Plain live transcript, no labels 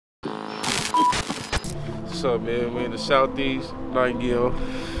What's up, man? We in the Southeast Nightingale.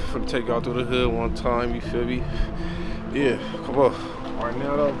 Finna take y'all through the hood one time, you feel me? Yeah, come on. Right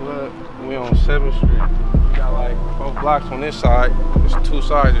now though, blood, we on 7th Street. We got like 4 blocks on this side. There's 2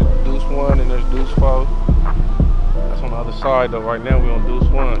 sides, there's Deuce 1 and there's Deuce 4. That's on the other side though. Right now we on Deuce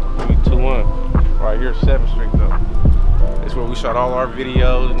 1, we 2-1. Right here, 7th Street though. That's where we shot all our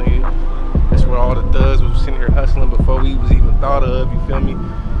videos, nigga. That's where all the thugs was sitting here hustling before we was even thought of, you feel me?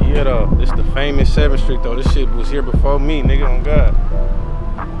 Yeah though, this the famous 7th Street though. This shit was here before me, nigga, on God.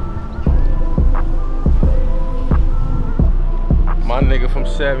 My nigga from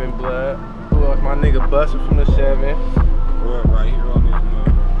 7, blood. Who else? My nigga Buster from the 7. We're right here on this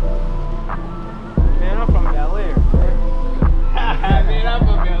motherfucker. Man, I'm from Bel Air, man. Man, I'm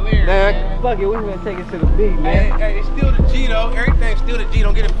from Bel Air, man. Fuck it, we gonna take it to the beat, man. Hey, it's still the G though. Everything's still the G.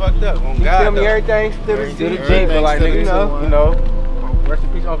 Don't get it fucked up. On You God, feel me? though. Everything's still the G. But like nigga, you know. Rest in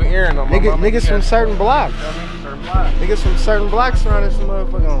peace, Uncle Aaron. Niggas from certain blocks. Niggas from certain blocks around this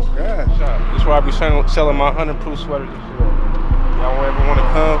motherfucker. Oh God. This is why I be selling my 100-proof sweaters and shit. Y'all ever want to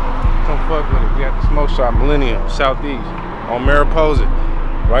come fuck with it. We at the smoke shop, Millennium, Southeast, on Mariposa,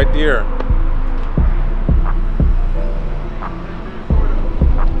 right there.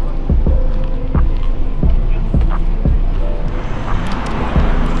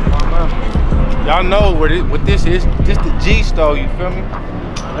 Y'all know what this is. This the G store, you feel me?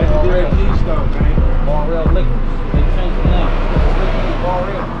 Let's do that G store, man. Bar Real Liquors. They changed the name. Bar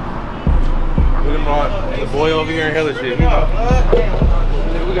Real. We done brought the boy over here in hella shit, you know?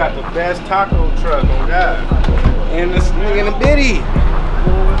 We got the best taco truck on God. And this nigga in the bitty.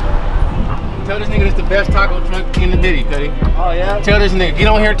 Tell this nigga this the best taco truck in the bitty, Cuddy. Oh yeah? Tell this nigga. Get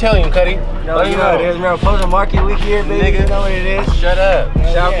on here and tell him, Cuddy. No, you know it is, man. Post Market Week here, baby. Nigga. You know what it is. Shut up.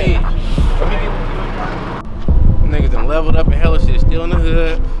 Southeast. Niggas done leveled up in hella shit. Still in the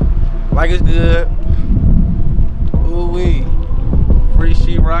hood. Like it's good. Ooh wee. Free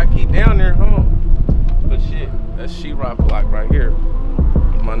sheetrock. Keep down there, huh? But shit, that's sheetrock block right here.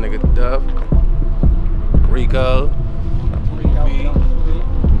 My nigga Duff. Rico.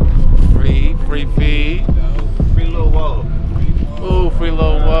 Free feed. Free Lil Woe. Ooh, free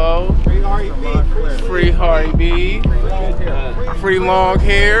Lil Woe. Free Hardy B. Free Hardy B. Free long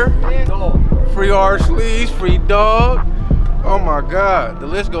hair. Free R sleeves. Free dog. Oh my God, the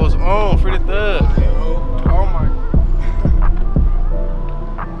list goes on. Free the thug. Oh my.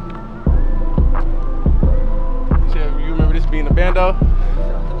 You remember this being the bando?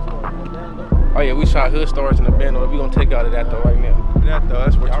 Oh yeah, we shot hood stars in the bando. We gonna take out of that though right now.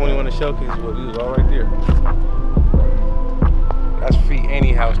 That's where 21 the showcase was. We was all right there. That's Feet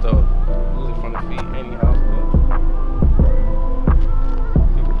Any House though. We was in front of Feet Any House though.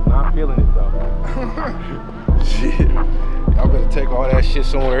 People not feeling it though. Shit. Y'all better take all that shit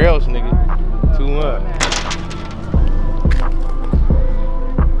somewhere else, nigga. Too much.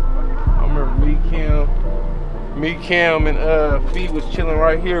 I remember me, Cam, and Feet was chilling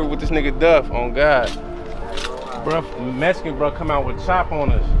right here with this nigga Duff, on God. Bruh, Mexican bro come out with chop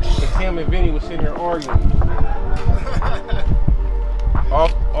on us. And Cam and Vinny was sitting here arguing.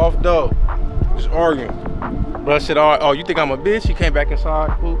 off dope. Just arguing. Bruh said, oh, you think I'm a bitch? He came back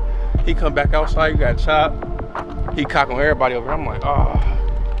inside. Ooh. He come back outside, you got chopped. He cock on everybody over here. I'm like, oh.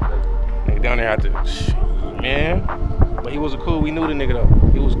 Nigga down there had to, man. But he was cool. We knew the nigga though.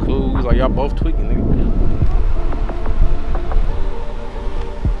 He was cool. He was like, y'all both tweaking, nigga.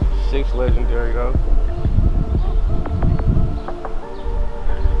 6 legendary though.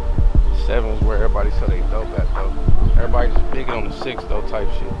 7 is where everybody said they dope at though. Everybody just bigging on the 6 though type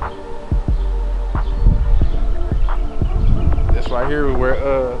shit. This right here where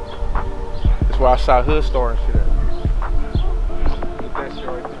that's where I shot hood star and shit at. Look at that shit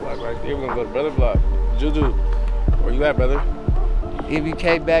right there. We're gonna go to Brother Block. Juju, where you at, brother?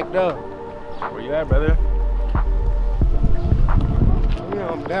 EBK backed up. Where you at, brother? We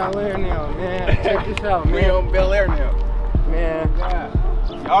on Bel Air now, man. Check this out, man. We on Bel Air now. Man. God.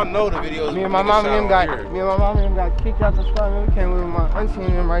 Y'all know the videos. Me and my mom and them got kicked out the spot, man. We came with my auntie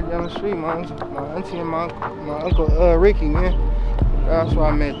and them right down the street. My auntie and my uncle Ricky, man. That's why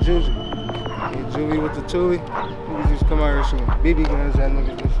I met Juju. And Julie with the Tui. Niggas just come out here shooting BB guns at niggas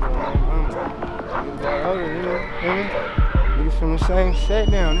and shit. Niggas got older, you know? Niggas from the same set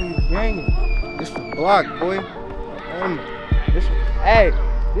now. Niggas ganging. This the block, boy. This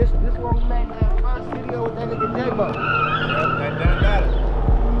where we made that first video with that nigga J-Bo.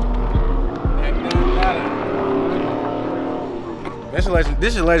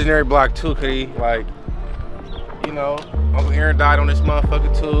 This is legendary block too, cause he, like, you know, Uncle Aaron died on this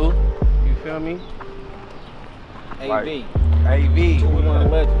motherfucker too. You feel me? AV. Like, AV. 2-1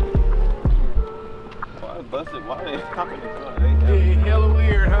 legend. said, why they talking to each other? Yeah, hella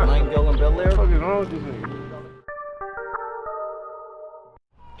weird, huh? Nightingale and Bel Air. What the fuck is wrong with these niggas?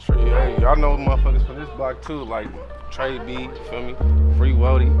 Hey, y'all know motherfuckers from this block too, like Trey B, you feel me? Free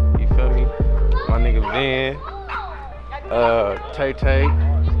Wody, you feel me? My nigga Van, Tay Tay.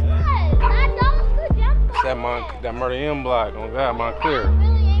 It's that Murder M block on God, Montclair.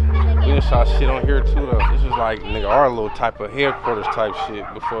 We done shot shit on here too though. This is like nigga our little type of headquarters type shit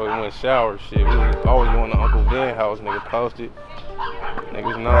before we went shower shit. We was always going to Uncle Van house, nigga posted.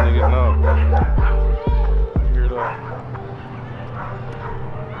 Niggas know, niggas know. I hear that.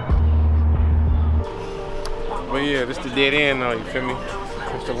 But yeah, this the dead end though, you feel me?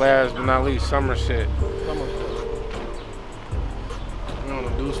 It's the last but not least summer shit. We on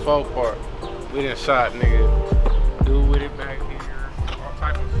the Deuce 4 part. We done shot, nigga. Dude with it back here. All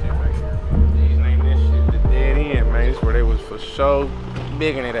type of shit back here. These name this shit the dead end, man. This is where they was for sure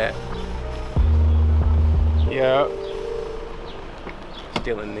bigging it at. Yeah.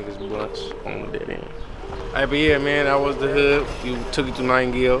 Stealing niggas' blunts on the dead end. Hey, but yeah, man, that was the hood. You took it to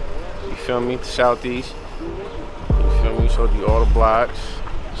Nightingale. You feel me? Southeast. You feel me? Showed you all the blocks.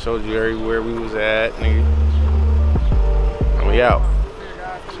 Showed you everywhere we was at, nigga. And we out.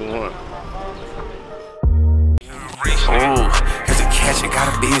 2-1. Ooh, here's a catch, it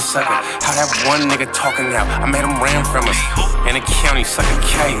gotta be a sucker. How that one nigga talking now? I made him ran from us. In the county, suck a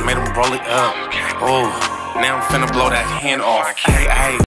K, made him roll it up. Ooh, now I'm finna blow that hand off. Ay, ay.